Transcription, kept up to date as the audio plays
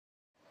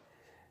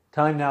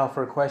Time now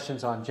for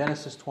questions on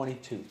Genesis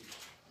 22.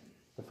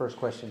 The first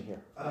question here.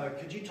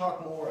 Could you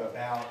talk more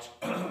about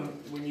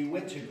when you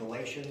went to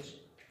Galatians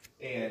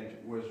and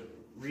was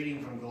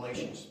reading from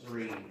Galatians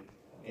 3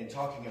 and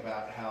talking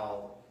about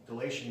how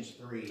Galatians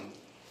 3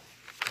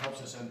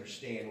 helps us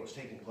understand what's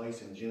taking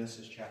place in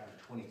Genesis chapter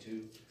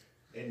 22,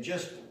 and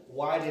just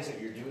why it is that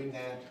you're doing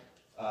that?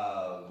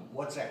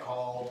 What's that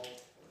called?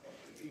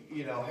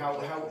 You know,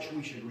 how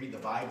we should read the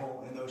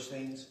Bible and those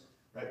things,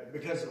 right?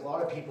 Because a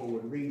lot of people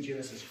would read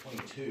Genesis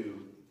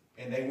 22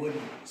 and they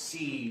wouldn't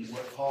see the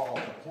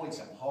points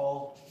that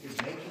Paul is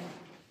making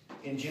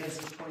in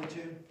Genesis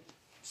 22.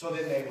 So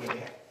then they would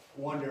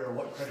wonder,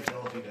 what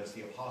credibility does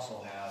the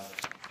apostle have?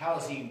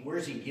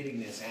 Where's he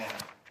getting this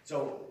at?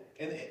 So,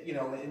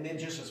 and then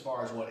just as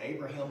far as what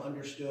Abraham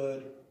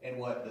understood and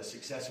what the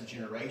successive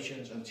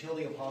generations until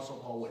the apostle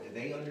Paul, what did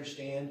they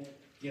understand?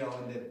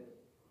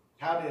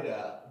 How did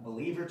a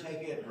believer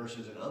take it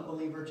versus an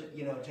unbeliever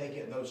take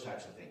it? Those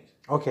types of things.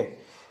 Okay.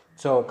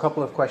 So a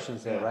couple of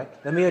questions there, right?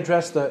 Let me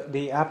address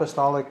the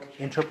apostolic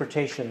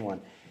interpretation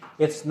one.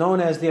 It's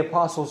known as the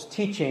apostles'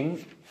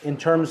 teaching in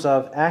terms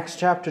of Acts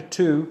chapter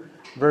 2,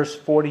 verse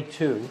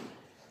 42.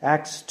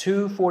 Acts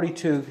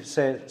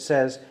 2:42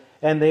 says,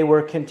 "And they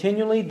were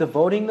continually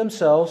devoting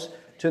themselves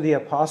to the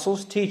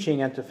apostles'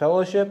 teaching and to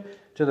fellowship,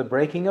 to the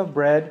breaking of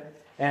bread,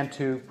 and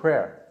to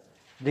prayer."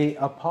 The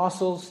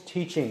apostles'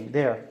 teaching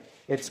there,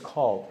 it's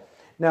called.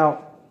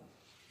 Now,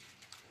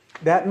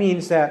 that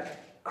means that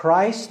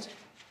Christ,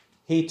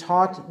 He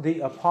taught the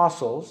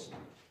apostles,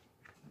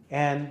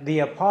 and the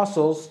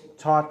apostles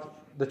taught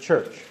the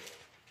church.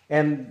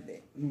 And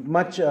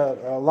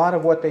a lot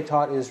of what they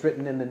taught is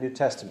written in the New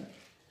Testament.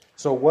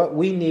 So what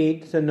we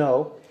need to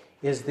know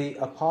is the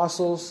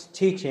apostles'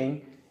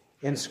 teaching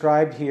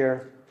inscribed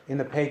here in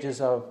the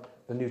pages of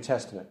the New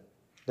Testament.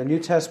 The New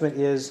Testament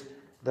is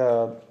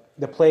the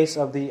place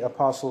of the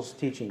apostles'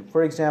 teaching.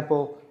 For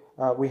example,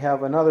 we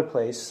have another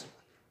place,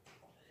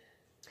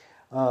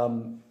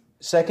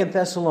 2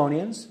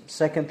 Thessalonians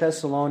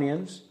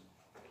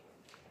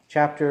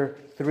chapter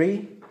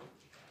 3.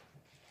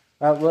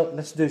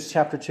 Let's do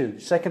chapter 2.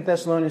 2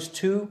 Thessalonians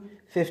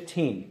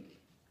 2:15.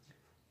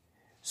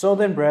 "So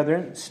then,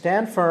 brethren,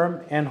 stand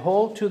firm and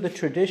hold to the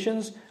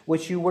traditions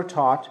which you were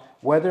taught,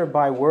 whether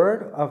by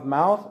word of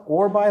mouth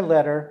or by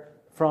letter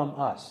from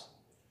us."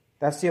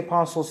 That's the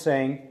apostle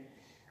saying,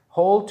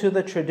 hold to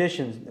the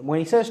traditions. When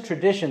he says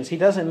traditions, he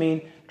doesn't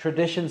mean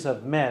traditions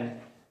of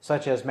men,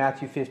 such as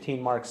Matthew 15,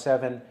 Mark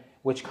 7,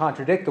 which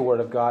contradict the Word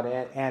of God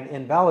and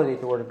invalidate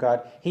the Word of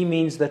God. He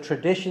means the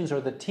traditions or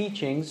the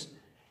teachings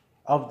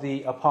of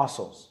the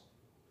apostles.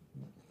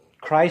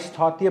 Christ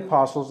taught the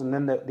apostles, and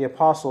then the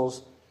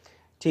apostles'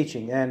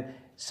 teaching. And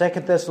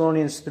 2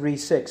 Thessalonians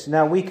 3:6.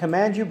 "Now we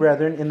command you,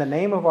 brethren, in the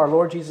name of our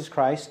Lord Jesus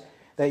Christ,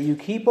 that you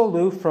keep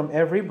aloof from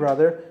every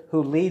brother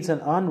who leads an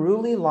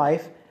unruly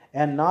life,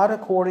 and not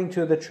according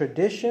to the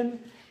tradition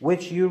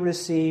which you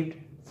received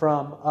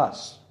from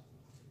us."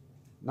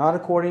 Not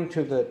according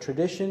to the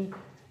tradition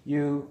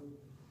you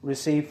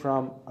received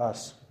from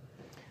us.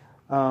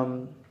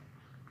 And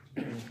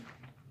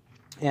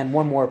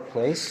one more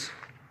place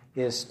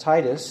is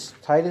Titus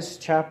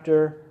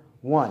chapter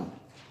 1.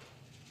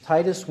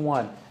 Titus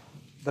 1.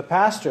 The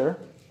pastor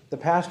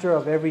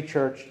of every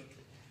church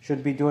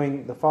should be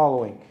doing the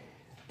following.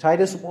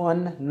 Titus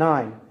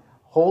 1:9.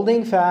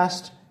 "Holding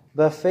fast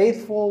the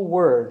faithful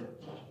word,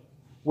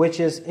 which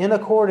is in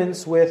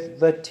accordance with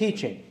the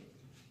teaching."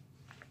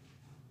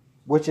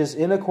 Which is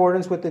in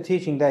accordance with the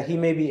teaching, that he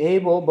may be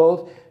able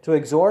both to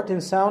exhort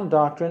in sound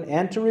doctrine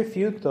and to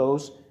refute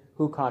those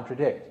who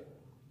contradict.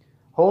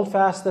 Hold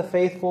fast the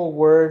faithful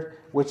word,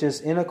 which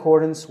is in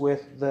accordance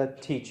with the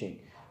teaching.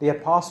 The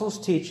apostles'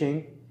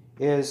 teaching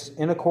is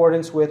in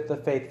accordance with the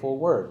faithful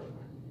word,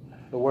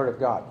 the Word of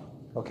God.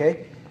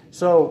 Okay?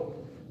 So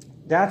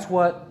that's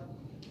what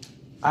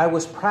I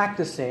was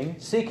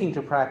seeking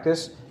to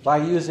practice by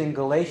using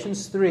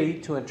Galatians 3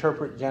 to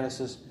interpret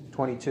Genesis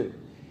 22.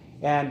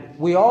 And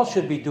we all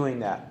should be doing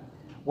that.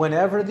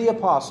 Whenever the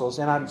apostles,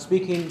 and I'm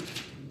speaking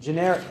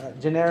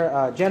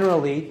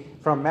generally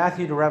from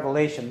Matthew to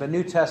Revelation, the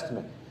New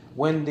Testament,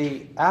 when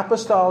the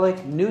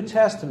apostolic New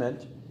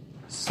Testament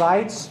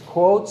cites,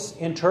 quotes,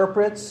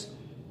 interprets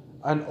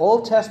an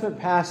Old Testament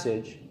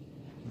passage,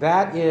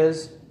 that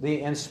is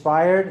the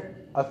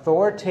inspired,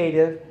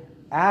 authoritative,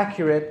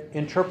 accurate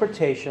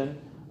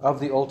interpretation of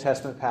the Old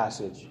Testament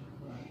passage.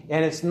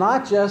 And it's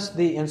not just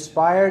the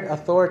inspired,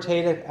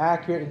 authoritative,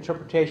 accurate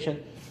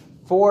interpretation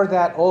for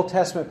that Old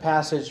Testament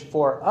passage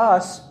for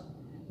us,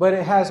 but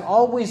it has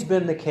always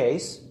been the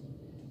case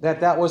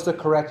that was the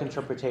correct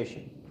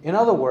interpretation. In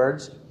other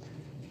words,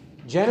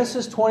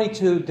 Genesis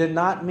 22 did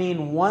not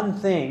mean one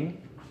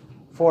thing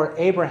for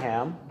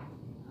Abraham,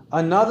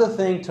 another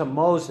thing to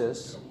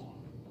Moses,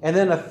 and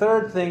then a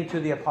third thing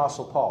to the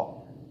Apostle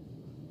Paul,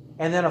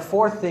 and then a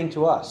fourth thing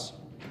to us,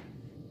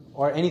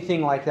 or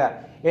anything like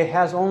that. It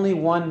has only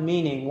one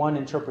meaning, one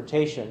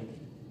interpretation.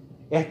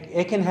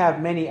 It can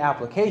have many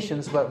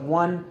applications, but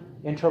one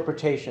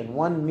interpretation,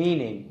 one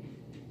meaning.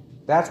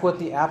 That's what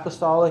the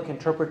apostolic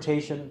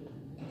interpretation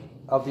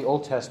of the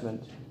Old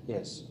Testament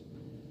is.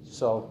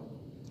 So,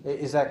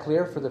 is that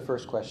clear for the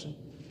first question?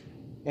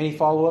 Any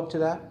follow-up to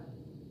that?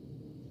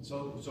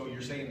 So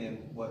you're saying then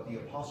what the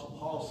Apostle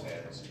Paul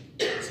says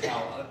is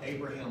how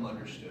Abraham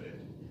understood it.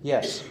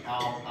 Yes.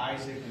 How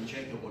Isaac and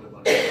Jacob would have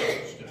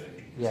understood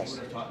it. Yes. He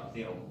would have taught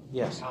them.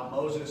 Yes. How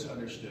Moses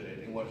understood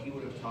it and what he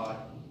would have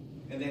taught.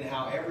 And then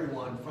how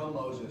everyone from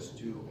Moses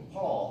to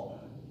Paul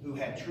who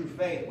had true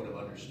faith would have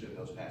understood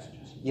those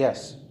passages.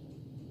 Yes.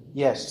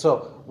 Yes.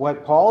 So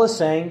what Paul is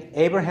saying,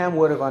 Abraham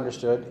would have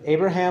understood.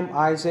 Abraham,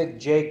 Isaac,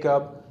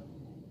 Jacob,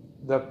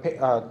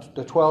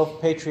 the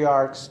 12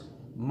 patriarchs,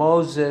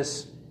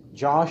 Moses,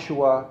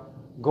 Joshua,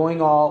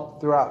 going all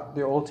throughout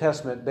the Old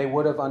Testament, they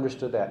would have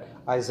understood that.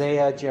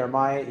 Isaiah,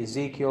 Jeremiah,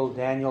 Ezekiel,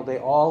 Daniel, they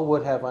all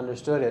would have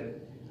understood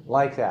it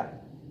like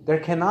that. There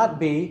cannot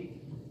be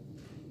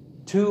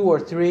 2 or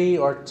 3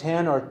 or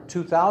 10 or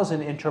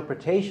 2,000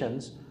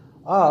 interpretations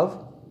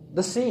of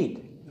the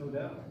seed. No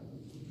doubt.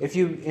 If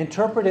you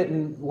interpret it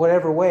in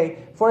whatever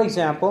way, for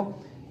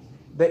example,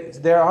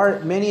 there are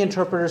many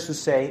interpreters who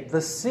say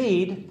the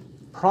seed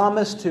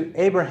promised to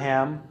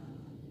Abraham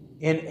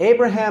in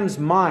Abraham's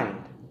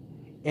mind,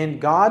 in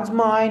God's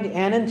mind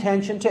and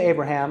intention to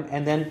Abraham,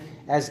 and then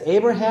as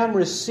Abraham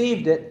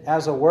received it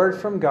as a word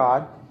from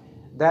God,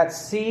 that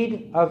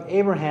seed of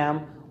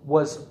Abraham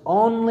was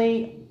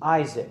only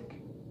Isaac.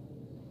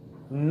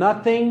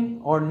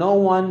 Nothing or no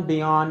one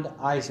beyond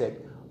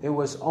Isaac. It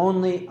was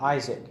only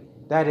Isaac.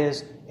 That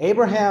is,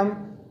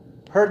 Abraham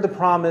heard the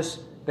promise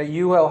that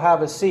you will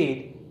have a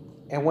seed,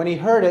 and when he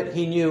heard it,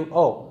 he knew,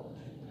 oh,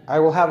 I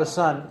will have a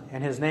son,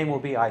 and his name will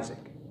be Isaac.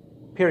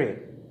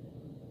 Period.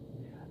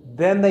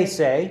 Then they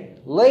say,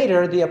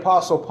 later the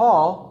Apostle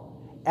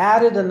Paul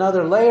added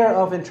another layer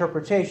of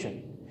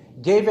interpretation,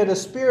 gave it a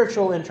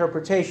spiritual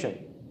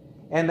interpretation,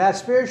 and that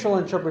spiritual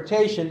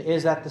interpretation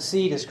is that the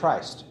seed is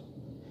Christ.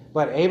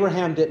 But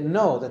Abraham didn't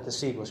know that the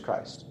seed was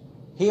Christ.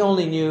 He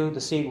only knew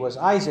the seed was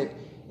Isaac,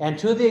 and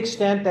to the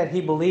extent that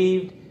he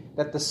believed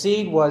that the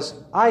seed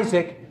was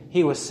Isaac,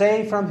 he was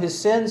saved from his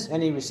sins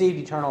and he received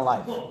eternal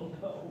life. Oh,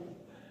 no.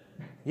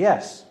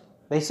 Yes,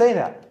 they say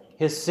that.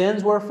 His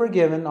sins were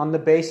forgiven on the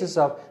basis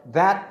of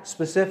that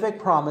specific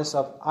promise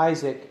of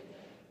Isaac,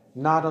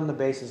 not on the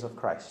basis of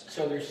Christ.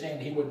 So they're saying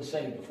he wasn't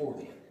saved before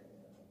then. Is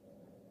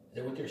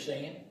that what they're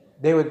saying?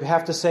 They would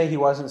have to say he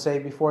wasn't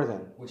saved before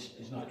then. Which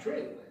is not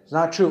true. It's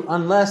not true,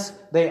 unless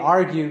they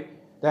argue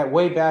that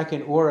way back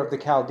in Ur of the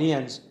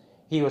Chaldeans,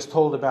 he was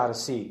told about a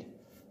seed.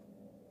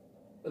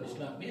 But it's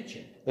not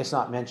mentioned. It's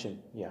not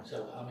mentioned, yeah.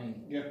 So, I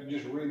mean... You have to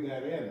just read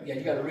that in. Yeah,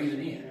 you got to read it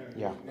in.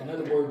 Yeah. In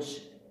other words,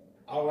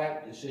 all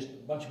that is just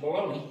a bunch of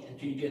baloney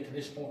until you get to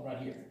this point right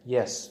here.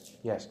 Yes,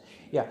 yes.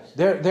 Yeah,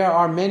 there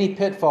are many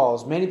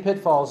pitfalls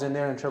in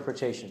their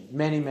interpretation.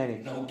 Many.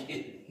 No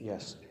kidding.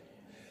 Yes.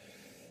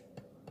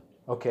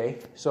 Okay,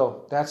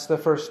 so that's the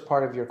first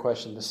part of your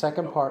question. The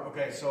second part...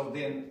 Okay, so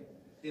then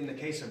in the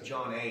case of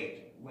John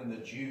 8, when the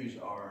Jews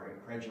are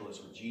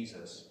incredulous with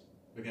Jesus,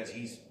 because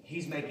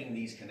he's making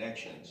these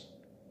connections,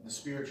 the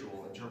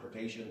spiritual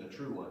interpretation, the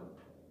true one,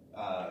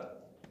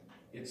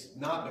 it's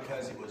not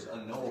because it was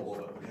unknowable,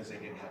 but because they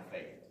didn't have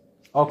faith.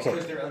 Okay.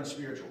 Because they're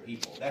unspiritual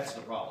people. That's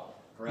the problem,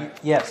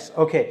 correct? Yes,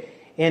 okay.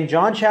 In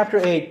John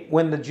chapter 8,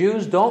 when the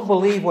Jews don't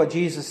believe what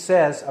Jesus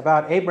says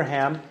about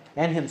Abraham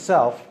and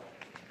himself,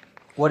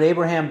 what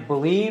Abraham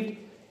believed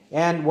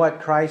and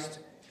what Christ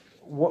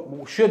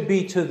should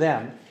be to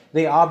them,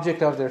 the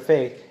object of their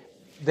faith,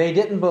 they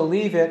didn't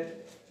believe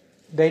it,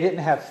 they didn't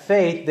have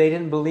faith, they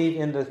didn't believe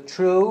in the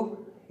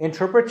true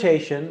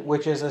interpretation,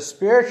 which is a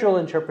spiritual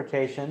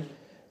interpretation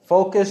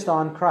focused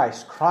on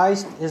Christ.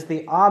 Christ is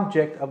the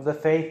object of the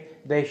faith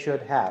they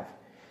should have.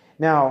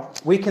 Now,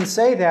 we can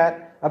say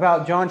that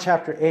about John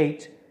chapter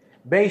 8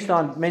 based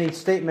on many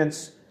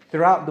statements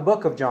throughout the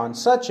book of John,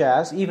 such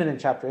as, even in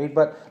chapter 8,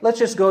 but let's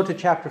just go to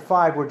chapter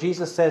 5 where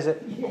Jesus says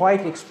it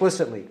quite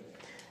explicitly.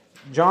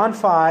 John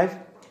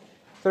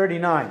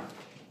 5:39.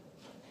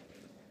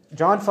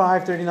 John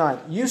 5:39.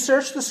 You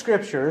search the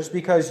Scriptures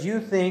because you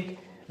think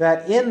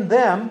that in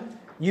them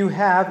you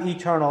have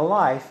eternal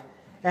life,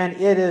 and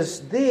it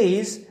is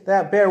these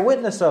that bear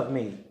witness of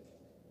me.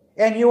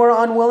 And you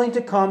are unwilling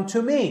to come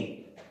to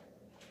me,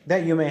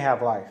 that you may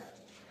have life.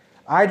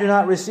 I do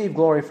not receive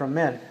glory from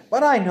men,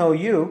 but I know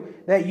you,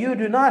 that you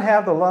do not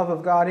have the love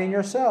of God in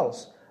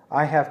yourselves.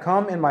 I have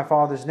come in my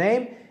Father's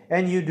name,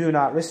 and you do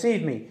not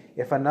receive me.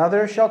 If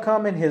another shall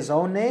come in his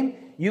own name,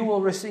 you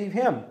will receive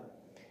him.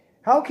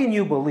 How can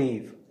you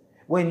believe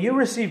when you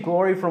receive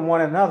glory from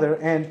one another,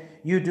 and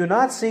you do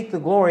not seek the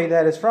glory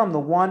that is from the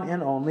one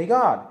and only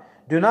God?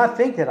 Do not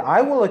think that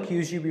I will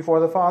accuse you before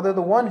the Father.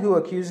 The one who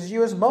accuses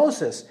you is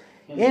Moses,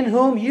 in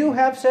whom you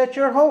have set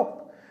your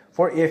hope.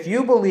 For if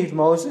you believed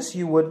Moses,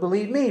 you would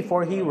believe me,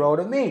 for he wrote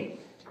of me.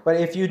 But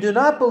if you do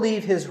not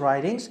believe his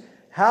writings,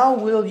 how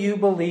will you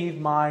believe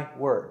my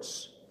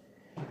words?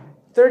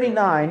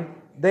 39,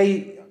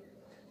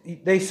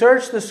 they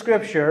search the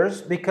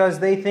Scriptures because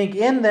they think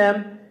in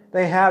them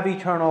they have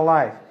eternal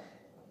life,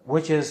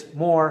 which is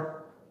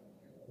more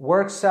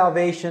works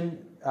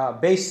salvation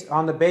based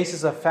on the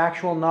basis of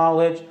factual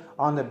knowledge,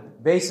 on the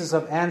basis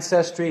of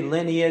ancestry,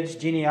 lineage,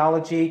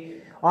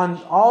 genealogy,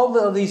 on all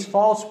of these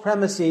false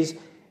premises,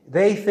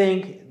 they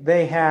think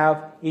they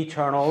have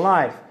eternal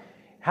life.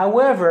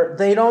 However,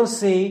 they don't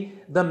see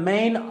the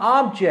main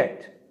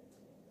object.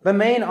 The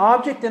main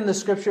object in the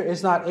Scripture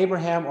is not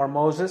Abraham or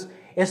Moses.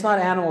 It's not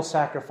animal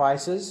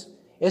sacrifices.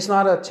 It's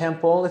not a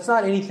temple. It's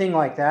not anything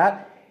like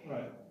that.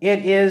 Right.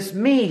 It is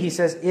me. He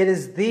says, it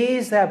is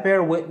these that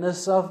bear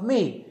witness of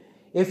me.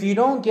 If you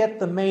don't get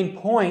the main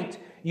point,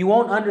 you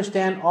won't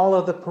understand all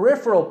of the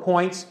peripheral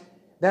points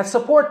that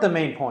support the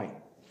main point.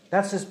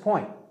 That's his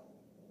point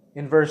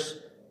in verse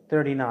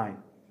 39.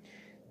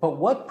 But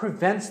what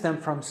prevents them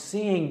from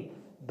seeing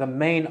the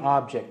main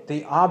object,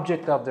 the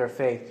object of their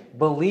faith,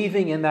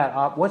 believing in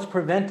that? What's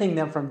preventing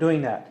them from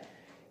doing that?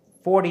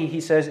 40, he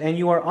says, and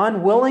you are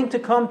unwilling to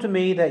come to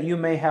me that you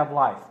may have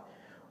life.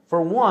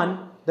 For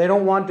one, they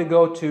don't want to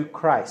go to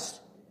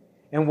Christ.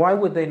 And why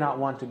would they not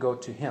want to go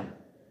to Him?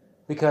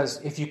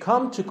 Because if you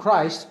come to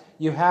Christ,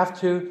 you have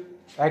to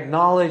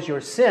acknowledge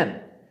your sin.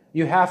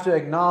 You have to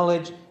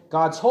acknowledge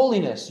God's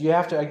holiness. You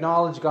have to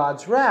acknowledge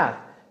God's wrath,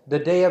 the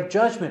day of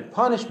judgment,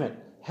 punishment,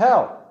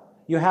 hell.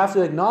 You have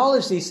to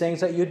acknowledge these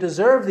things, that you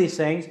deserve these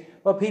things,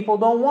 but people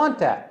don't want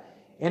that.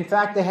 In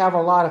fact, they have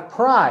a lot of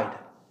pride.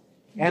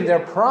 And their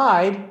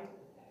pride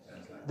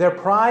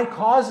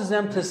causes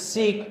them to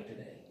seek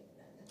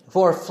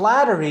for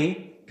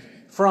flattery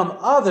from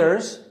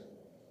others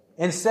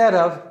instead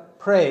of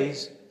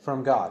praise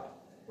from God.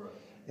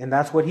 And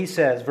that's what he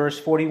says. Verse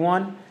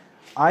 41,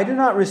 I do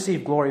not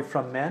receive glory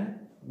from men,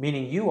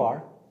 meaning you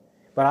are,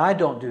 but I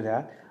don't do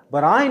that.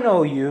 But I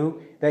know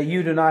you, that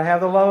you do not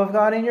have the love of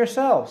God in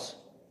yourselves.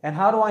 And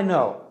how do I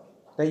know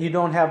that you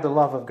don't have the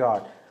love of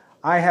God?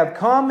 I have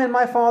come in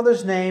my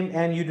Father's name,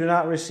 and you do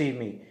not receive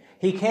me.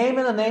 He came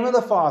in the name of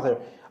the Father,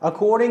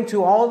 according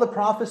to all the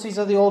prophecies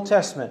of the Old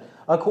Testament,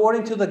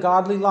 according to the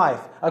godly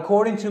life,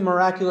 according to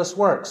miraculous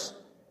works,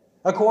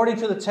 according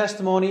to the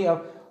testimony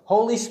of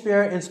Holy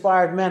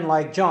Spirit-inspired men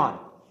like John.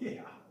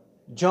 Yeah.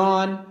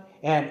 John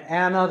and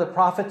Anna the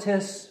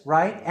prophetess,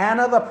 right?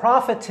 Anna the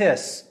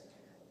prophetess,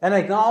 an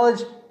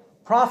acknowledged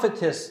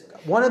prophetess,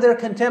 one of their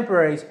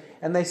contemporaries,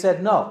 and they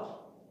said no.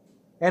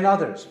 And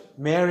others,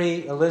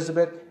 Mary,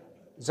 Elizabeth,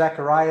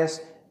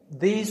 Zacharias,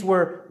 these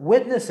were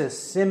witnesses.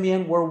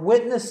 Simeon were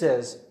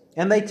witnesses,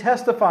 and they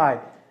testified.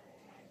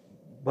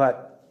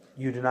 But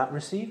you do not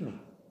receive me.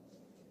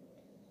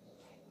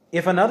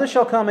 If another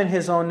shall come in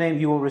his own name,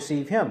 you will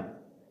receive him.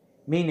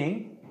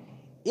 Meaning,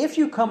 if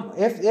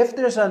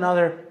there's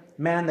another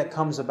man that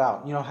comes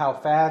about, you know how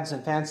fads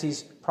and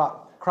fancies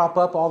crop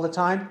up all the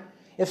time?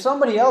 If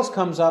somebody else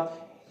comes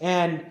up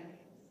and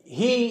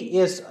he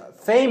is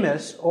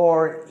famous,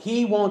 or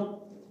he won't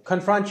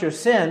confront your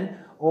sin,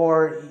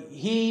 or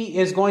he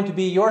is going to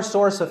be your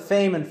source of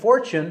fame and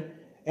fortune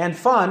and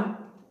fun,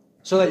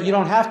 so that you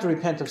don't have to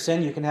repent of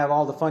sin, you can have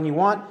all the fun you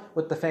want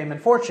with the fame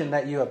and fortune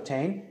that you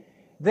obtain,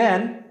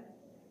 then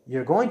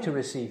you're going to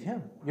receive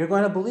him. You're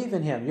going to believe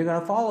in him. You're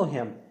going to follow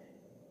him.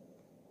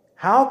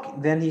 How,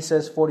 then he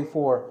says,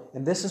 44,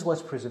 and this is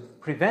what's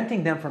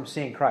preventing them from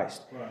seeing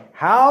Christ. Right.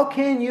 How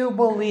can you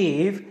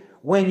believe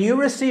when you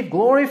receive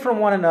glory from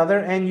one another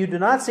and you do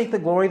not seek the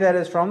glory that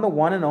is from the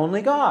one and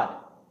only God?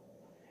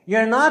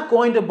 You're not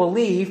going to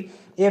believe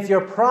if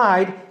your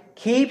pride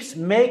keeps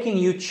making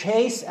you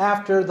chase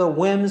after the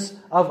whims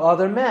of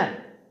other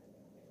men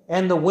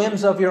and the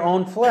whims of your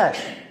own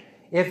flesh.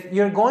 If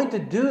you're going to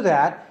do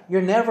that,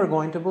 you're never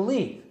going to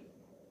believe.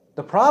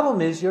 The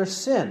problem is your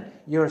sin,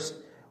 your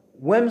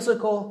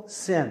whimsical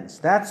sins.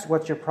 That's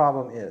what your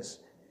problem is.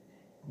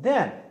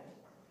 Then,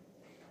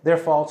 their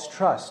false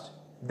trust.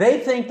 They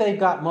think they've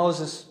got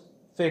Moses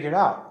figured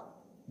out.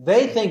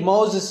 They think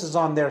Moses is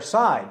on their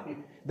side.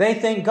 They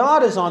think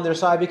God is on their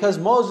side because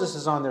Moses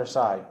is on their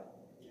side.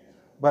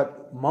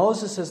 But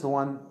Moses is the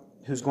one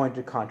who's going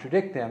to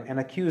contradict them and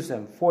accuse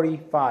them.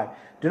 45.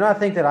 Do not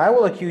think that I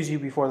will accuse you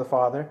before the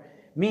Father.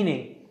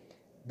 Meaning,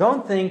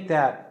 don't think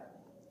that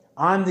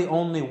I'm the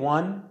only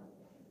one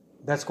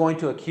that's going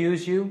to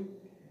accuse you.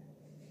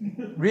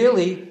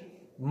 Really,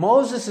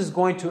 Moses is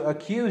going to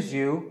accuse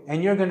you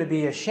and you're going to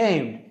be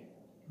ashamed.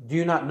 Do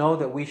you not know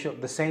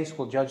that the saints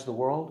will judge the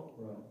world?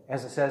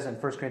 As it says in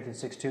 1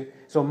 Corinthians 6:2.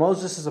 So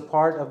Moses is a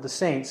part of the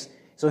saints,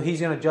 so he's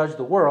going to judge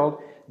the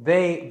world.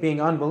 They,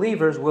 being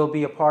unbelievers, will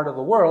be a part of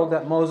the world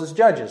that Moses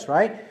judges,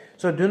 right?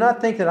 So do not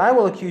think that I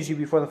will accuse you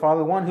before the Father.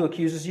 The one who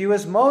accuses you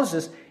is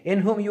Moses, in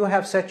whom you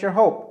have set your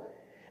hope.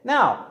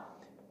 Now,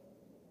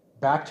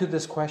 back to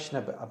this question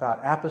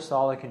about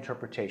apostolic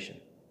interpretation.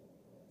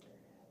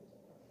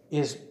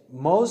 Is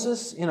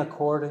Moses in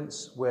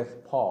accordance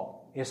with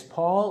Paul? Is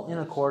Paul in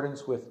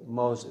accordance with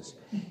Moses?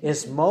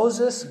 Is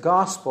Moses'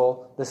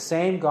 gospel the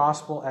same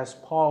gospel as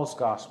Paul's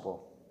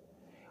gospel?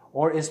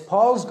 Or is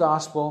Paul's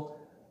gospel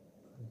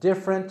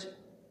different?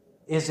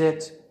 Is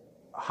it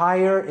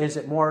higher? Is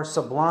it more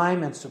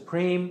sublime and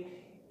supreme?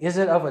 Is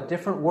it of a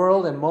different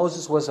world and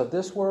Moses was of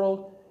this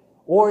world?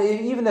 Or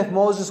even if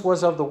Moses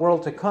was of the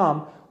world to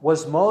come,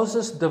 was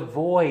Moses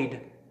devoid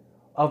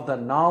of the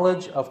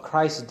knowledge of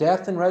Christ's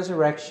death and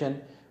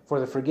resurrection for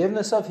the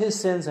forgiveness of his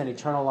sins and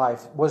eternal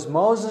life. Was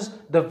Moses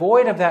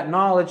devoid of that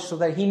knowledge so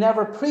that he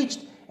never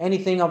preached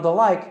anything of the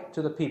like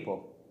to the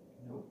people?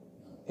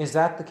 Is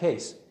that the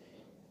case?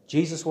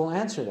 Jesus will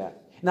answer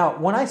that. Now,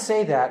 when I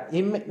say that,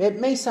 it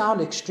may sound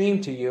extreme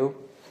to you,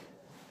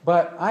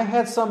 but I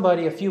had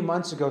somebody a few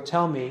months ago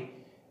tell me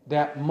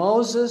that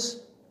Moses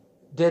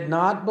did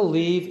not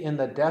believe in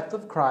the death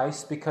of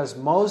Christ because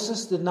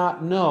Moses did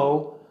not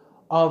know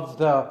of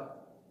the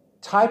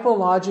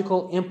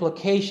typological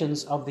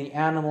implications of the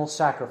animal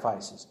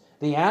sacrifices.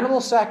 The animal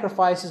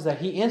sacrifices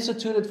that he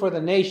instituted for the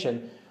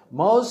nation,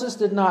 Moses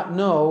did not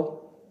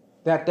know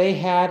that they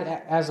had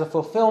as a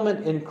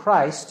fulfillment in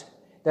Christ,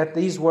 that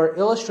these were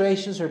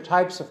illustrations or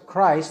types of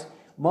Christ.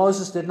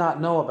 Moses did not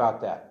know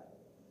about that.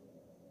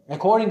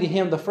 According to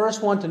him, the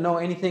first one to know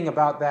anything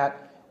about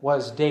that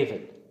was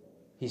David,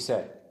 he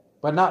said.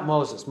 But not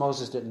Moses.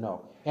 Moses didn't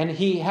know. And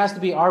he has to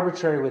be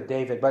arbitrary with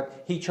David,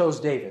 but he chose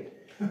David.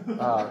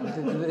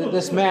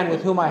 This man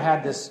with whom I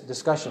had this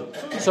discussion.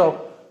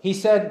 So he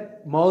said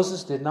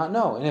Moses did not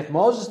know. And if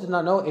Moses did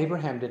not know,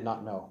 Abraham did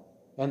not know.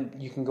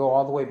 And you can go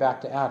all the way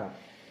back to Adam.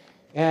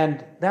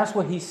 And that's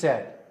what he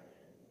said.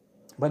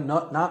 But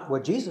not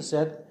what Jesus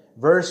said.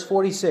 Verse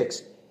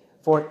 46.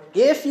 For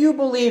if you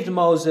believed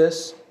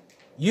Moses,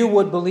 you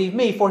would believe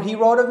me, for he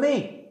wrote of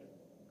me.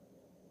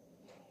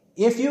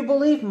 If you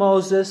believe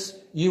Moses,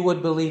 you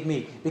would believe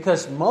me.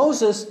 Because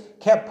Moses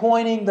kept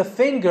pointing the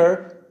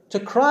finger to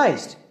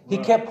Christ. He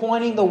kept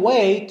pointing the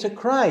way to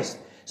Christ.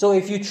 So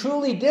if you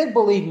truly did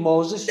believe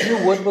Moses,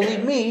 you would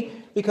believe me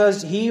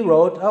because he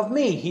wrote of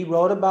me. He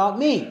wrote about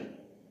me.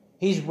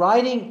 He's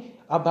writing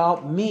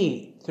about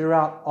me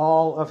throughout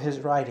all of his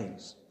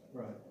writings.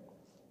 Right.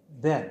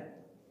 Then,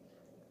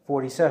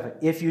 47.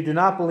 If you do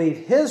not believe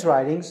his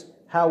writings,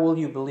 how will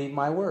you believe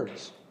my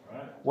words?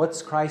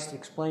 What's Christ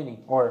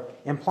explaining or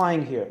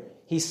implying here?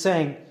 He's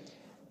saying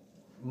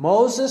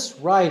Moses'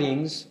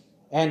 writings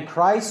and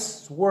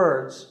Christ's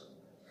words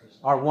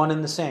are one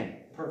and the same.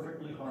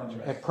 Perfectly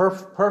harmonious.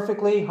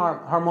 Perfectly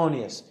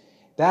harmonious.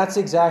 That's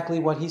exactly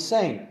what he's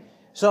saying.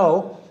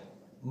 So,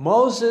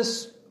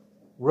 Moses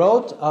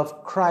wrote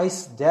of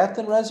Christ's death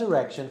and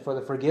resurrection for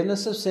the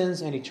forgiveness of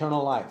sins and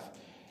eternal life.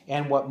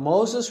 And what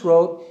Moses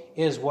wrote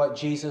is what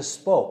Jesus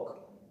spoke.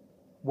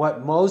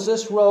 What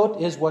Moses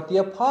wrote is what the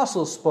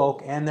apostles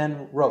spoke and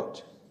then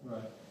wrote.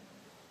 Right.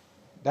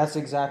 That's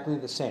exactly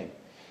the same.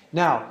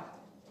 Now,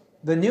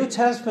 the New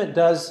Testament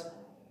does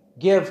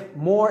give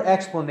more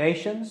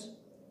explanations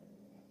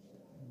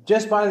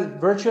just by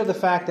virtue of the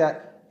fact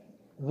that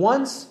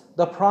once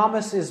the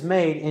promise is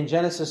made in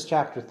Genesis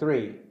chapter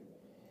 3,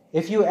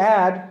 if you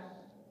add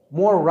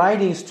more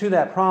writings to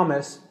that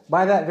promise,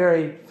 by that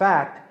very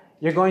fact,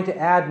 you're going to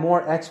add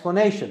more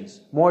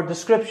explanations, more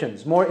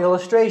descriptions, more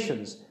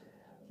illustrations,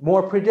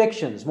 more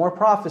predictions, more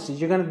prophecies.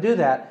 You're going to do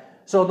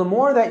that. So the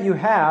more that you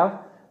have,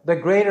 the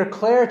greater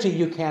clarity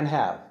you can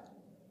have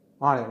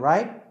on it,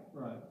 right?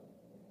 Right.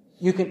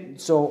 You can.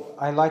 So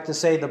I like to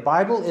say the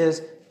Bible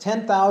is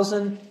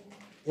 10,000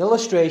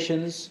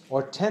 illustrations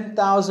or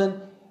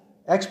 10,000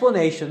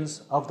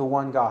 explanations of the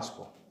one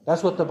gospel.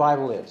 That's what the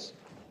Bible is.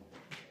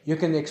 You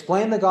can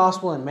explain the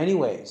gospel in many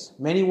ways.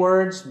 Many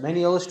words,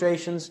 many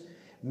illustrations,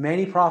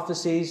 many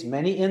prophecies,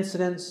 many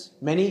incidents,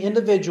 many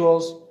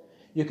individuals.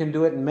 You can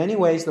do it in many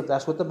ways.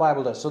 That's what the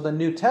Bible does. So the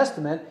New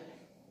Testament,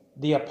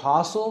 the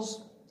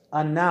apostles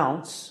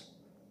announce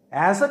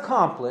as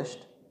accomplished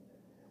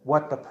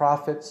what the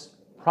prophets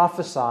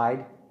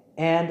prophesied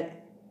and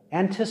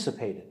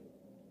anticipated.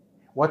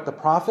 What the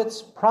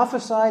prophets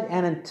prophesied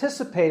and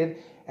anticipated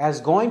as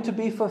going to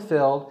be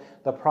fulfilled,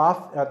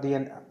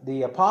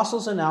 the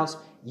apostles announce,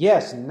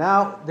 yes,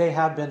 now they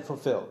have been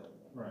fulfilled.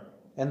 Right.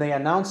 And they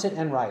announce it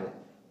and write it.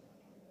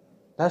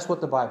 That's what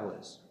the Bible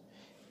is.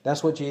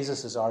 That's what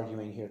Jesus is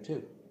arguing here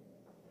too.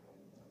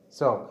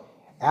 So,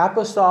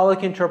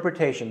 apostolic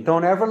interpretation.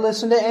 Don't ever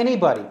listen to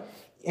anybody,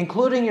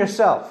 including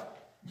yourself.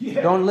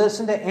 Yeah. Don't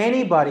listen to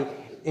anybody,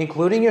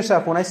 including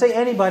yourself. When I say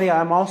anybody,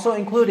 I'm also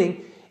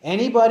including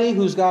anybody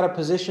who's got a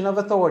position of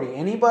authority,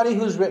 anybody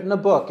who's written a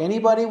book,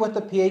 anybody with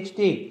a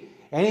PhD,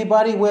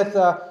 anybody with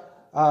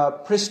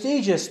a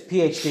prestigious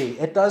PhD.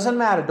 It doesn't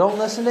matter. Don't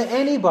listen to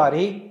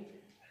anybody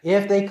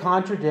if they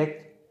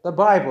contradict the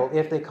Bible,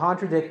 if they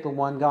contradict the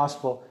one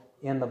gospel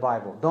in the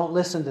Bible. Don't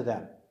listen to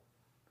them.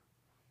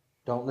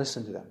 Don't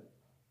listen to them.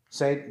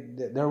 Say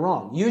they're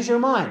wrong. Use your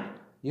mind.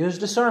 Use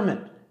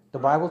discernment. The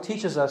Bible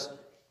teaches us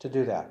to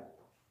do that.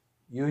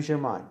 Use your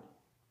mind.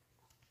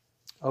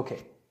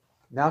 Okay.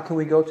 Now can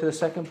we go to the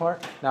second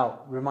part?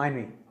 Now, remind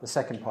me the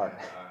second part.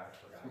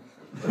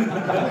 You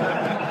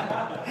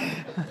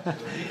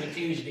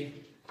confused him.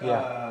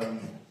 Yeah.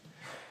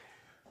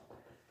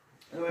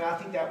 I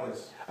think that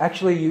was...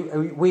 Actually,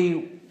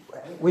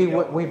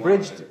 we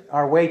bridged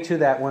our way to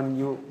that when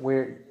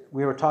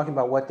we were talking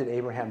about what did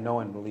Abraham know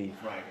and believe.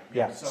 Right.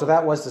 Yeah. So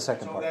that was the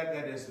second part.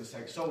 That is the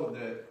second. So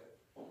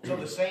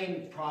the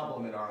same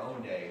problem in our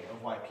own day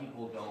of why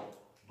people don't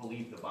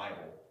believe the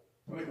Bible,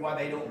 why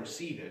they don't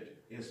receive it,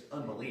 is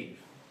unbelief,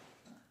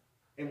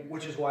 and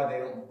which is why they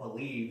don't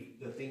believe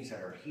the things that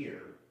are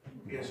here.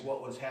 is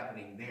what was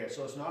happening there.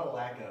 So it's not a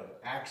lack of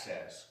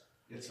access,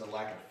 it's a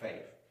lack of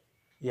faith.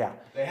 Yeah.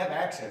 They have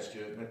access to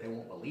it, but they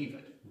won't believe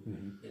it.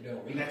 They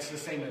don't. And that's the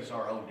same as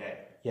our own day.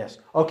 Yes.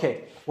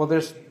 Okay. Well,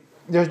 there's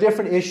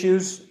different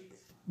issues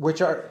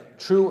which are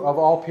true of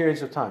all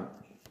periods of time.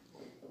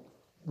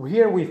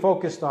 Here we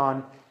focused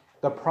on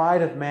the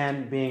pride of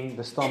man being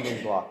the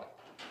stumbling block,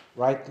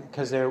 right?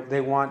 Because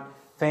they want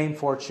fame,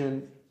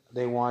 fortune,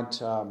 they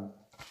want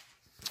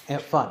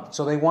fun.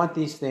 So they want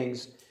these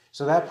things.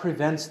 So that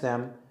prevents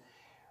them.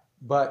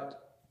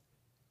 But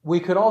we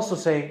could also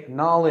say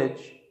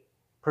knowledge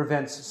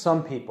prevents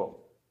some people.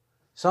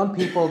 Some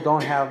people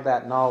don't have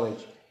that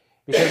knowledge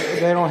because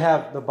they don't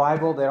have the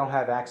Bible, they don't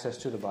have access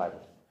to the Bible.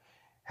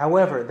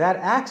 However, that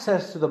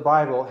access to the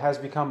Bible has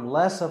become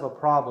less of a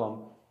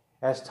problem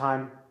as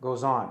time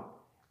goes on.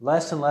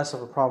 Less and less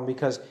of a problem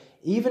because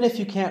even if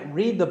you can't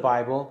read the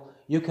Bible,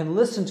 you can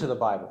listen to the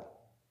Bible.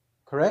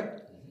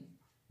 Correct?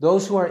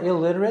 Those who are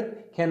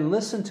illiterate can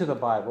listen to the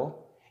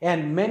Bible,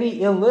 and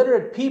many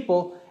illiterate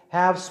people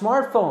have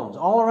smartphones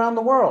all around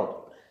the world.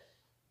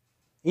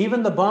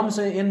 Even the bums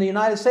in the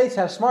United States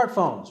have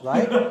smartphones,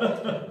 right?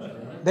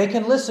 They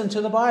can listen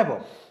to the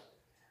Bible.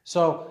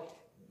 So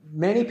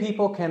many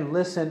people can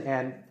listen,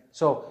 and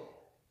so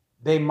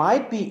they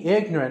might be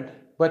ignorant,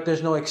 but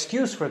there's no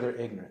excuse for their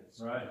ignorance.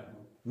 Right.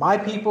 My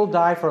people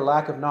die for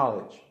lack of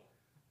knowledge.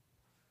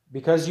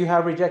 Because you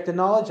have rejected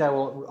knowledge, I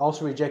will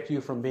also reject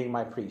you from being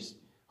my priest.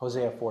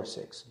 Hosea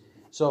 4:6.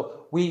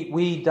 So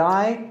we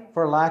die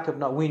for lack of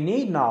knowledge. We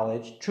need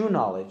knowledge, true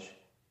knowledge,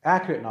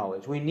 accurate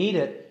knowledge. We need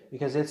it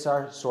because it's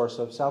our source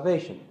of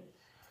salvation.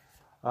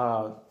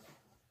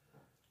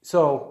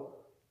 So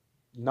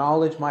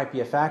knowledge might be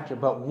a factor,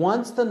 but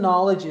once the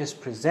knowledge is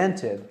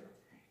presented,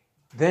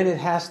 then it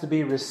has to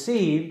be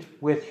received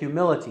with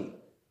humility.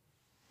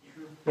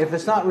 If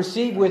it's not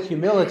received with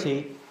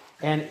humility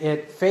and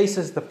it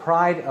faces the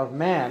pride of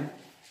man,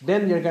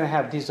 then you're going to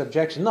have these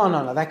objections.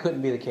 No, that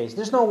couldn't be the case.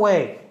 There's no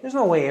way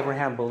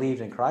Abraham believed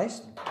in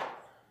Christ.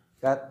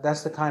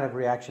 That's the kind of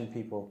reaction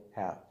people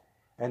have.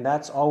 And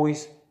that's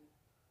always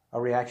a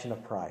reaction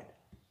of pride.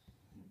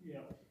 Yeah.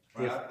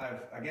 Well,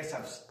 I guess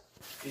I've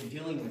been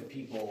dealing with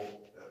people,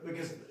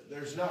 because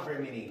there's not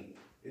very many,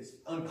 it's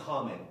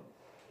uncommon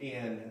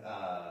in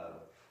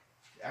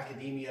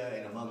academia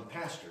and among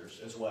pastors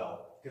as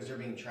well, because they're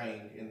being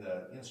trained in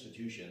the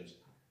institutions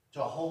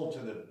to hold to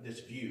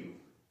this view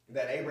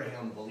that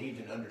Abraham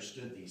believed and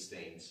understood these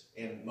things,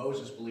 and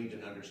Moses believed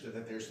and understood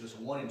that there's this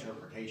one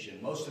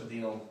interpretation. Most of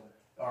them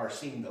are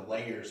seeing the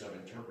layers of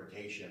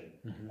interpretation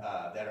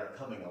that are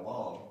coming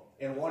along.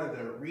 And one of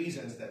the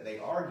reasons that they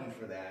argue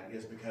for that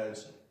is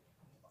because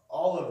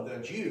all of the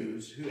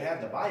Jews who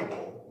had the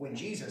Bible, when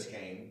Jesus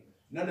came,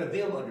 none of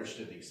them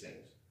understood these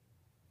things.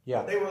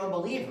 Yeah. They were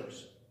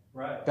unbelievers.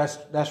 Right.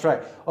 That's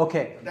right.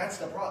 Okay. That's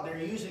the problem.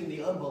 They're using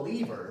the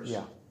unbelievers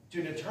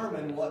to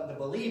determine what the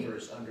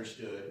believers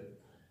understood,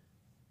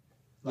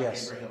 like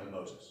Abraham and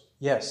Moses.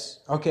 Yes.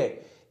 Okay.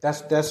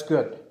 That's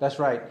good. That's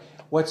right.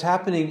 What's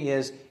happening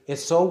is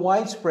it's so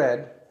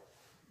widespread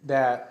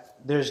that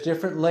there's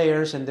different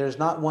layers and there's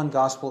not one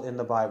gospel in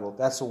the Bible.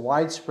 That's a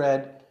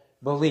widespread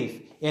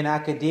belief in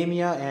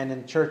academia and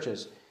in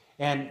churches.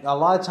 And a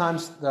lot of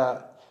times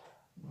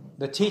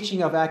the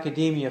teaching of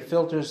academia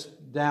filters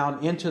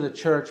down into the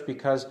church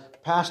because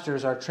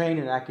pastors are trained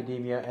in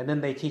academia and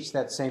then they teach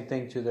that same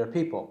thing to their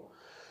people.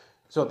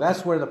 So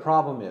that's where the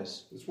problem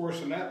is. It's worse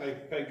than that. They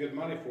pay good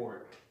money for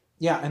it.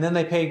 Yeah, and then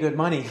they pay good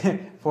money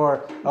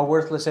for a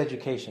worthless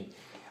education,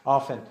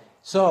 often.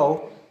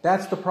 So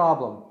that's the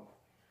problem.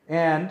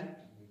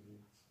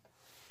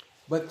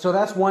 So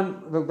that's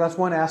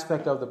one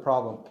aspect of the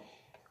problem.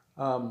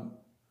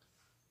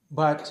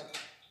 But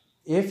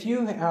if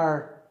you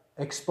are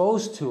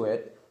exposed to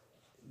it,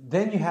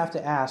 then you have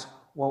to ask,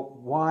 well,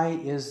 why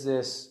is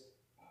this?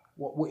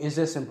 Is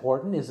this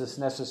important? Is this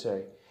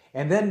necessary?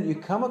 And then you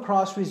come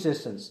across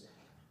resistance.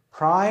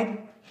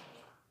 Pride,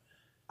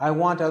 I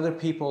want other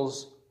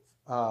people's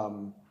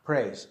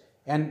praise.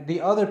 And the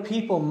other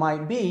people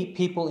might be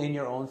people in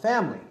your own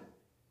family.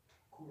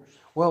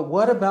 Well,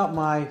 what about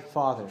my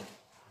father?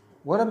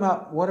 What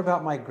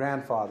about my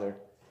grandfather?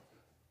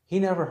 He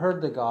never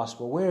heard the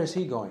gospel. Where is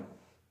he going?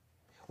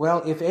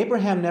 Well, if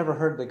Abraham never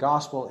heard the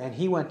gospel and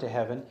he went to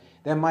heaven,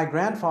 then my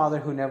grandfather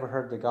who never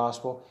heard the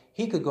gospel,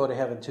 he could go to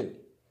heaven too.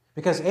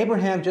 Because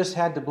Abraham just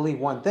had to believe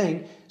one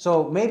thing.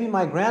 So maybe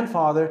my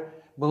grandfather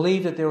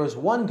believed that there was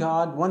one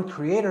God, one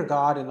creator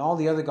God, and all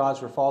the other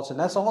gods were false, and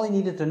that's all he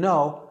needed to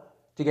know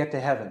to get to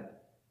heaven.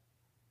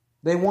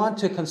 They want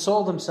to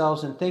console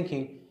themselves in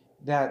thinking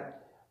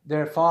that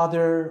their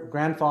father,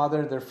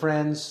 grandfather, their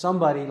friends,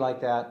 somebody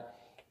like that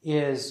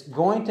is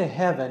going to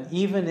heaven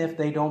even if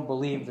they don't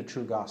believe the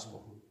true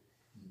gospel.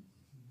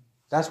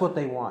 That's what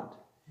they want.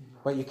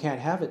 But you can't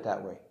have it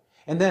that way.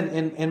 And then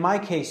in my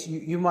case,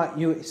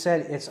 you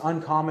said it's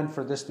uncommon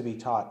for this to be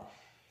taught.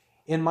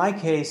 In my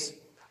case,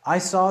 I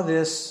saw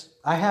this.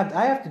 I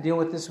have to deal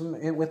with this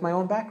with my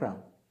own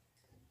background,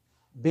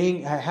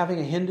 having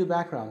a Hindu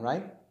background,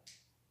 right?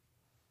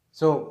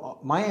 So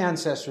my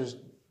ancestors,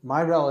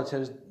 my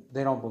relatives,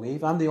 they don't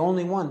believe. I'm the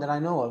only one that I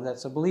know of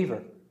that's a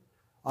believer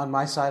on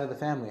my side of the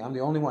family. I'm the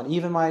only one.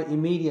 Even my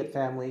immediate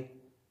family,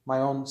 my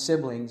own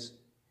siblings,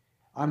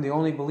 I'm the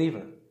only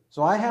believer.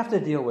 So I have to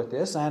deal with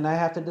this, and I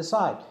have to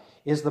decide,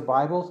 is the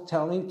Bible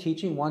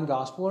teaching one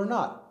gospel or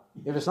not?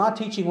 If it's not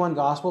teaching one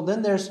gospel,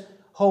 then there's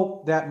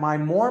hope that my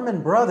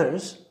Mormon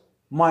brothers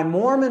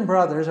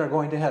are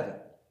going to heaven.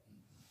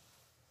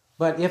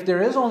 But if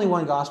there is only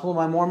one gospel,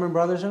 my Mormon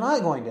brothers are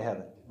not going to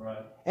heaven.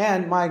 Right.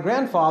 And my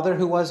grandfather,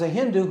 who was a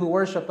Hindu who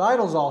worshipped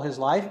idols all his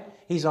life,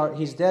 he's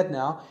dead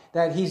now,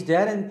 that he's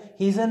dead and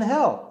he's in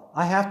hell.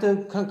 I have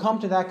to come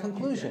to that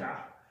conclusion. Yeah.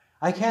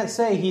 I can't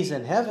say he's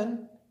in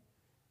heaven.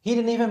 He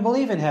didn't even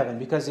believe in heaven,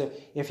 because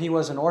if he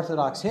was an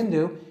Orthodox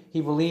Hindu,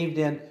 he believed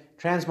in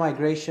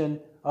transmigration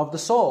of the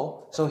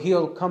soul. So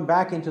he'll come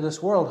back into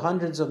this world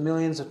hundreds of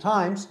millions of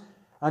times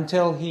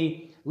until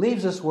he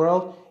leaves this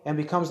world and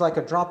becomes like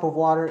a drop of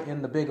water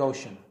in the big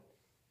ocean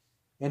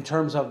in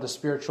terms of the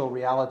spiritual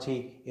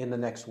reality in the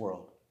next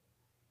world.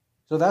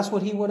 So that's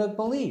what he would have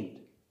believed.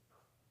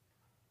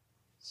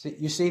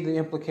 You see, the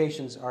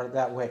implications are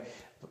that way.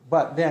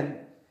 But then,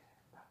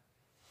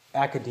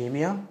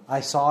 academia,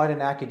 I saw it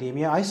in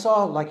academia. I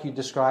saw, like you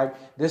described,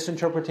 this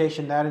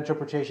interpretation,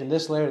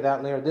 this layer,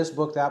 that layer, this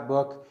book, that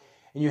book.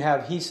 And you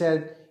have he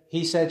said,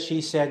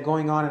 she said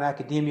going on in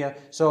academia.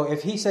 So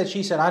if he said,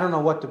 she said, I don't know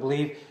what to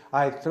believe.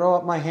 I throw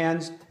up my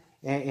hands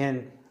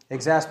in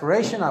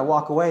exasperation. I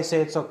walk away,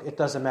 say it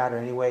doesn't matter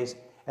anyways.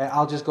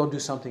 I'll just go do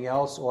something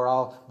else, or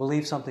I'll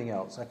believe something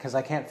else because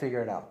I can't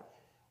figure it out.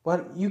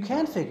 But you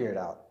can figure it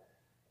out.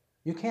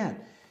 You can.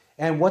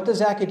 And what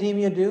does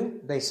academia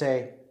do? They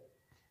say,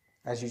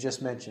 as you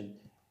just mentioned,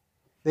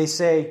 they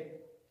say,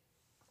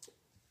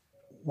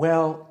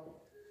 well,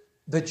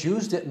 the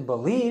Jews didn't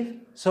believe,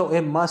 so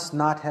it must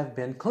not have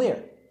been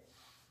clear.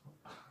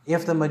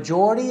 If the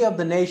majority of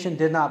the nation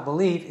did not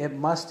believe, it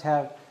must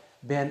have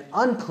been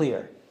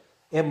unclear.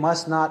 It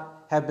must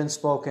not have been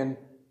spoken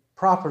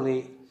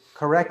properly,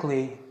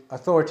 correctly,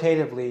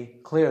 authoritatively,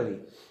 clearly.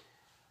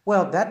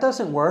 Well, that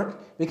doesn't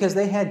work, because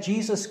they had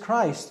Jesus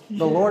Christ,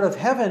 the Lord of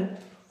heaven,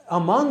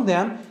 among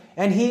them,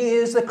 and he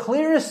is the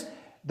clearest,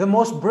 the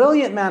most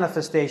brilliant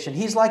manifestation.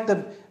 He's like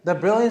the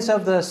brilliance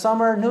of the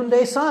summer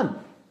noonday sun.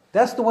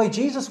 That's the way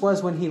Jesus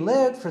was when he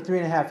lived for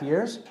 3.5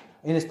 years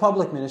in his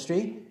public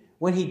ministry,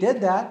 when he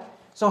did that.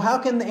 So how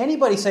can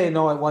anybody say,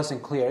 no, it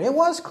wasn't clear? It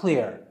was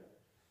clear.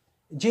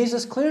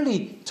 Jesus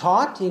clearly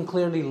taught and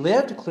clearly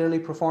lived, clearly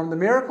performed the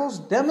miracles,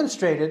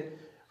 demonstrated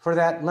for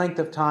that length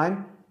of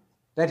time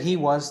that he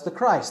was the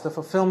Christ, the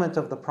fulfillment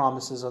of the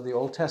promises of the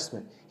Old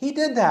Testament. He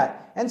did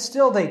that, and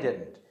still they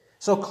didn't.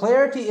 So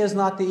clarity is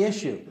not the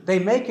issue. They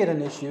make it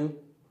an issue.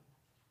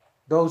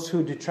 Those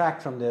who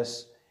detract from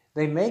this,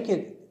 they make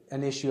it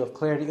an issue of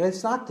clarity.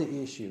 It's not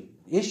the issue.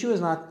 The issue is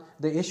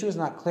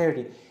not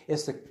clarity.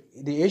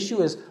 The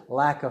issue is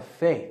lack of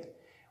faith.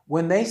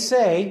 When they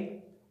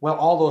say, well,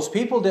 all those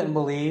people didn't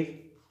believe,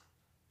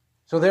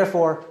 so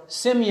therefore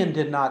Simeon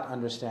did not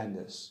understand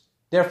this.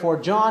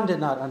 Therefore John did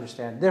not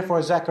understand.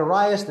 Therefore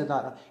Zacharias did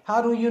not.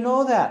 How do you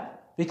know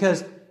that?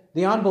 Because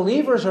the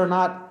unbelievers are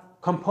not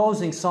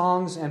composing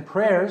songs and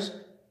prayers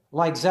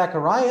like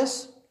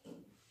Zacharias,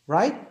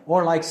 right?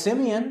 Or like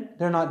Simeon.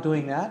 They're not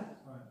doing that.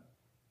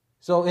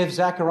 So if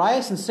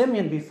Zacharias and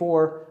Simeon,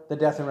 before the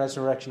death and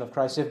resurrection of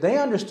Christ, if they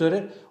understood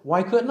it,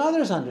 why couldn't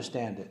others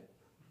understand it?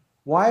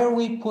 Why are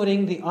we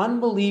putting the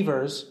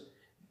unbelievers,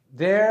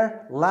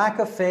 their lack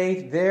of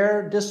faith,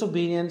 their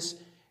disobedience,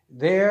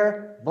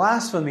 their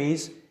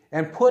blasphemies,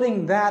 and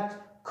putting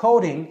that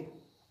coating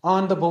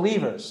on the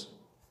believers?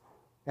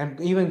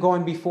 And even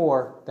going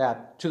before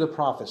that to the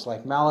prophets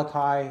like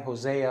Malachi,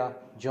 Hosea,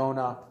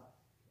 Jonah,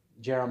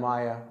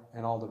 Jeremiah,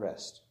 and all the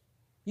rest.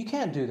 You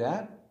can't do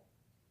that.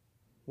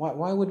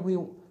 Why would we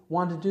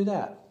want to do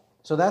that?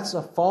 So that's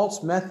a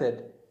false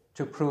method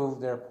to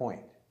prove their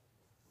point.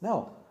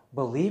 No,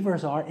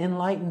 believers are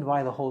enlightened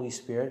by the Holy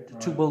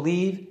Spirit to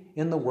believe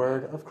in the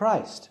Word of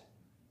Christ.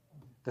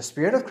 The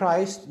Spirit of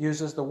Christ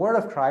uses the Word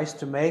of Christ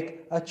to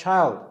make a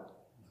child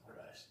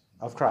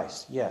of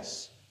Christ.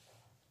 Yes.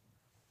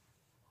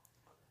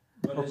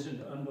 But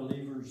isn't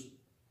unbelievers,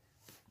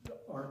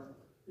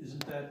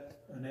 isn't that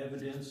an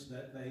evidence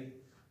that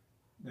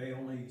they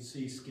only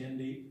see skin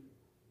deep?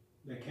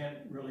 They can't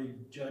really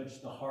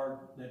judge the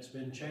heart that's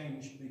been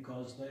changed,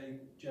 because they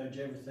judge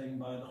everything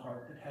by the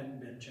heart that hadn't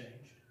been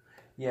changed.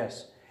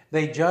 Yes.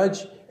 They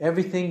judge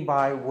everything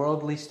by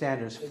worldly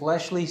standards,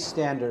 fleshly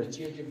standards.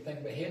 They judge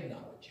everything by head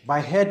knowledge. By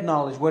head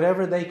knowledge,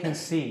 whatever they can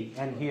see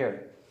and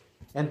hear.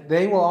 And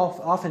they will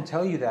often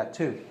tell you that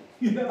too.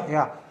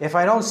 Yeah. If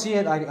I don't see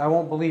it, I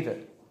won't believe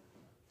it.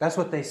 That's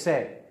what they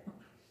say.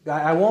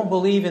 I won't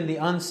believe in the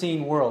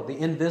unseen world, the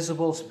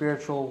invisible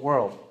spiritual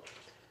world.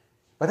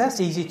 But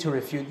that's easy to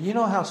refute. You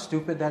know how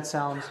stupid that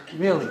sounds?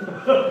 Really.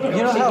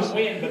 You know how see the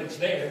wind, but it's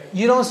there.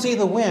 You don't see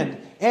the wind.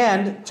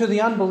 And to the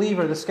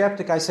unbeliever, the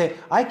skeptic, I say,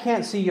 I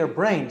can't see your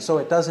brain, so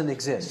it doesn't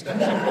exist.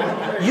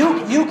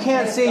 You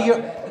can't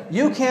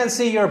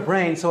see your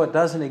brain, so it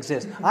doesn't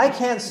exist. I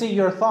can't see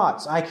your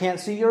thoughts. I can't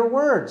see your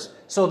words,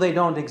 so they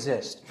don't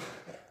exist.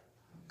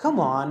 Come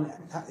on.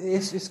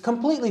 It's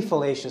completely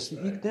fallacious.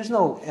 There's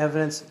no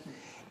evidence.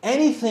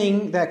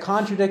 Anything that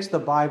contradicts the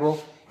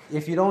Bible,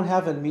 if you don't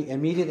have an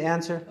immediate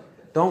answer,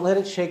 don't let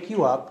it shake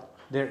you up.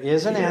 There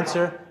is an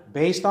answer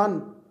based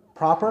on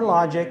proper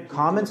logic,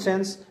 common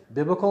sense,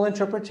 biblical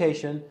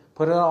interpretation.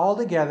 Put it all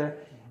together,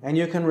 and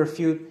you can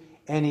refute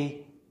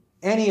any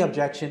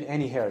objection,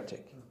 any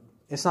heretic.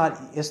 It's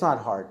not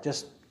hard.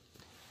 Just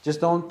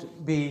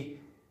don't be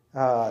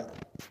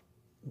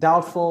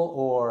doubtful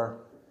or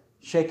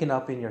shaken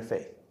up in your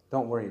faith.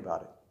 Don't worry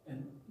about it.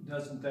 And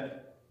doesn't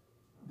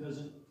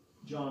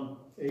John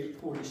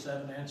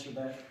 8:47 answer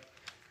that?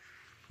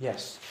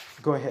 Yes.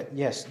 Go ahead.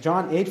 Yes.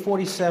 John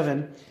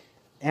 8:47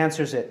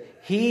 answers it.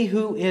 He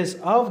who is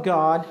of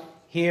God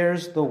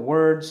hears the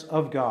words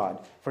of God.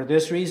 For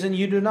this reason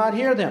you do not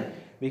hear them,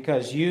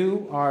 because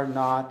you are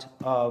not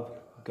of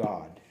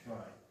God. Right.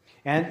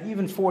 And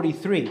even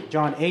 43,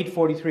 John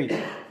 8:43.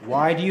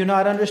 Why do you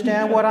not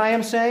understand what I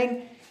am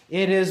saying?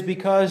 It is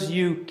because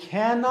you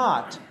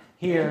cannot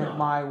hear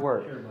my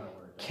word.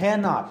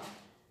 Cannot.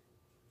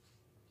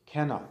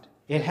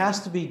 It has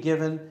to be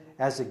given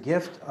as a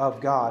gift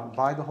of God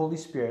by the Holy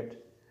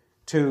Spirit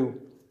to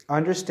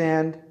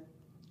understand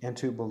and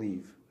to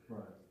believe.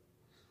 Right.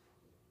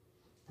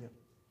 And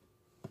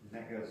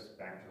that goes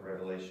back to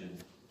Revelation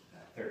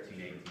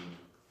 13:18,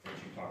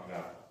 which you talked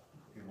about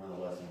in one of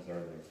the lessons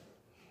earlier.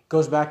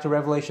 Goes back to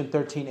Revelation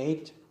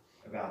 13:8.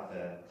 About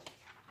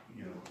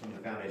from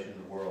the foundation of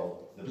the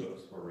world, the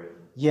books were written.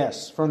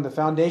 Yes, from the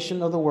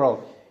foundation of the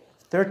world.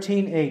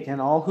 13:8. And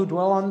all who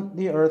dwell on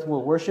the earth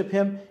will worship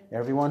him,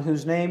 everyone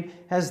whose name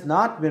has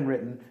not been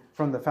written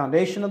from the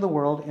foundation of the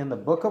world in the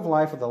book of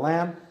life of the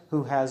Lamb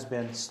who has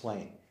been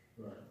slain.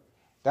 Right.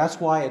 That's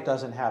why it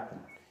doesn't happen.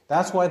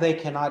 That's why they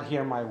cannot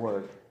hear my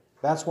word.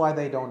 That's why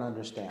they don't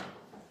understand.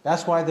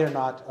 That's why they're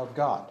not of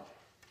God.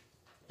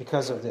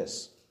 Because of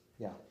this.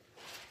 Yeah.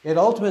 It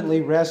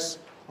ultimately rests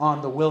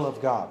on the will of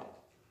God.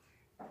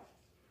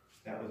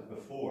 That was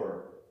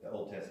before the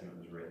Old Testament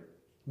was written.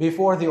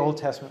 Before the Old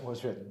Testament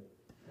was written.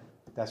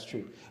 That's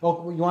true.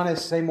 Oh, you want to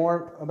say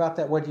more about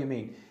that? What do you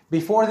mean?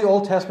 Before the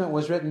Old Testament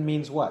was written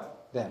means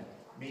what then?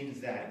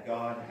 Means that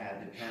God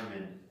had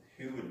determined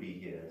who would be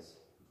his,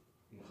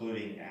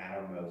 including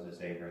Adam, Moses,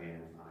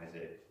 Abraham,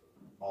 Isaac,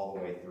 all the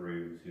way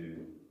through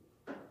to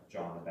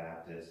John the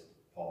Baptist,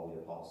 Paul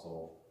the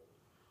Apostle,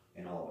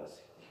 and all of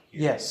us.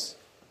 Here.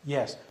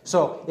 Yes.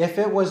 So if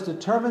it was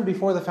determined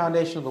before the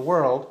foundation of the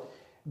world,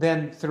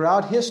 then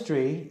throughout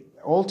history,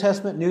 Old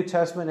Testament, New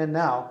Testament, and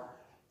now,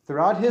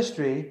 throughout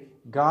history,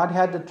 God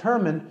had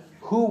determined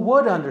who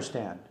would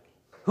understand,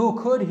 who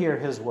could hear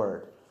his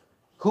word,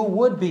 who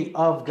would be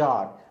of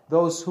God.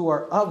 Those who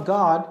are of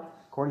God,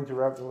 according to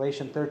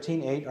Revelation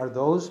 13:8, are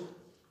those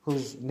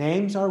whose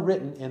names are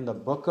written in the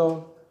book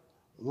of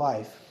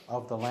life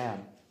of the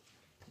Lamb.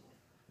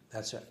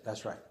 That's it.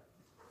 That's right.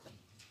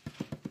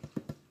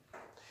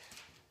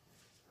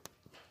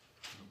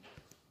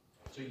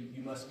 So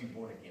you must be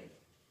born again.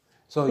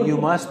 So you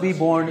must be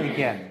born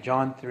again.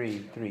 John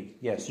 3:3.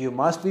 Yes, you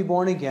must be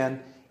born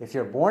again. If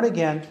you're born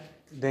again,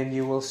 then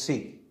you will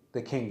see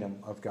the kingdom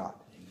of God.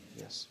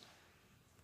 Yes.